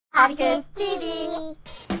HobbyKidsTV.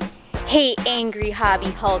 Hey angry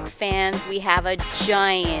Hobby Hulk fans, we have a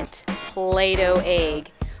giant Play-Doh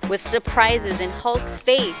egg with surprises in Hulk's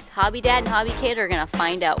face. Hobby Dad and Hobby Kid are gonna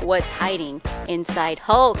find out what's hiding inside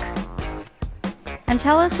Hulk. And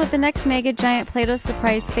tell us what the next mega giant Play-Doh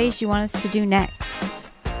surprise face you want us to do next.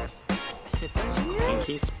 It's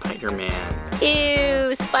Pinky Spider-Man.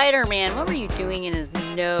 Ew, Spider-Man, what were you doing in his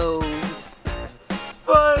nose?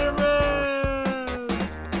 Spider-Man!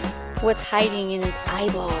 What's hiding in his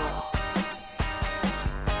eyeball?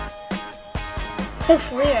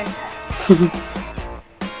 Looks weird.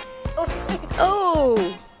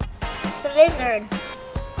 Oh! It's a lizard.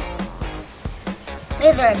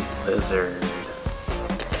 Lizard. Lizard.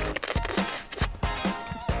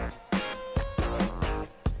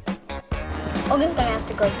 Owen's gonna have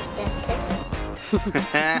to go to the dentist.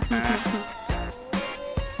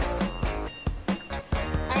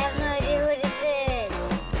 I have no idea what it is.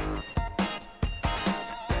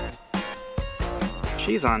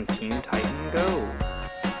 She's on Teen Titan Go.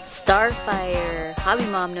 Starfire. Hobby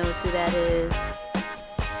Mom knows who that is.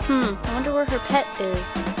 I wonder where her pet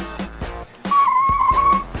is.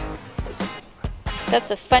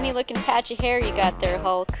 That's a funny looking patch of hair you got there,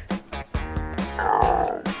 Hulk.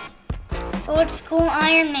 So it's cool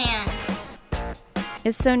Iron Man.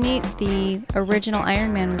 It's so neat, the original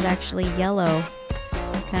Iron Man was actually yellow.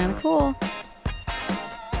 Kinda cool.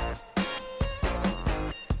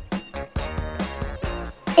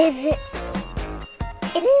 Is it?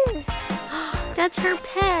 It is. That's her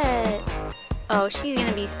pet. Oh, she's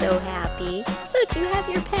gonna be so happy. Look, you have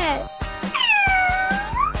your pet.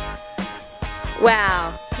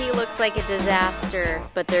 Wow, he looks like a disaster,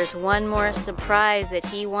 but there's one more surprise that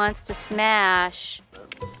he wants to smash.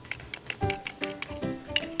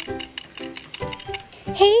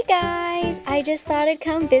 Hey guys, I just thought I'd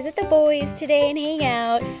come visit the boys today and hang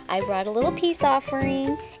out. I brought a little peace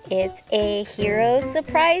offering. It's a hero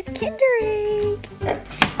surprise Kinder Egg.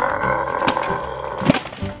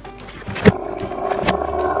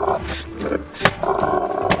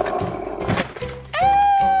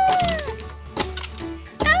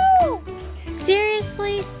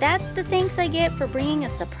 Seriously? That's the thanks I get for bringing a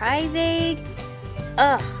surprise egg?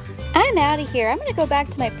 Ugh. I'm out of here. I'm gonna go back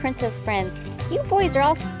to my princess friends. You boys are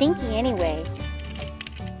all stinky anyway.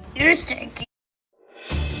 You're stinky.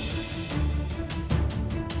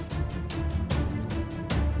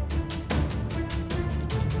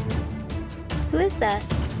 Who is that?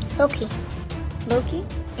 Loki. Loki?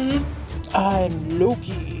 I'm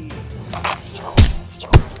Loki.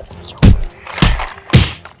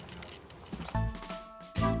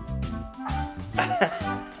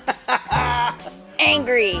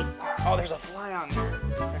 Angry. Oh, there's a fly on there.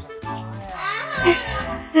 There's a fly.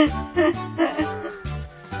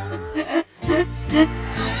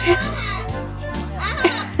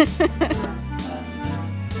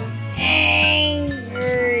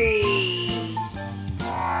 Angry.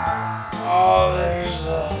 Oh, there's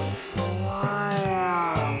a fly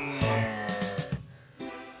on there.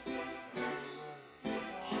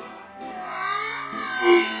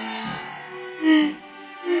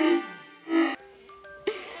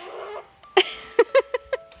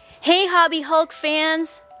 Hey Hobby Hulk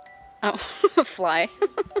fans. Oh, fly.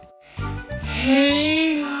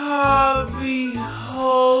 Hey, Hobby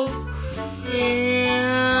Hulk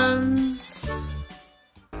fans.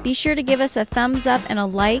 Be sure to give us a thumbs up and a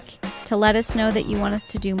like to let us know that you want us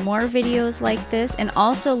to do more videos like this, and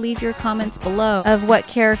also leave your comments below of what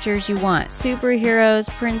characters you want. Superheroes,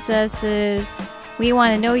 princesses. We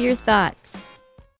want to know your thoughts.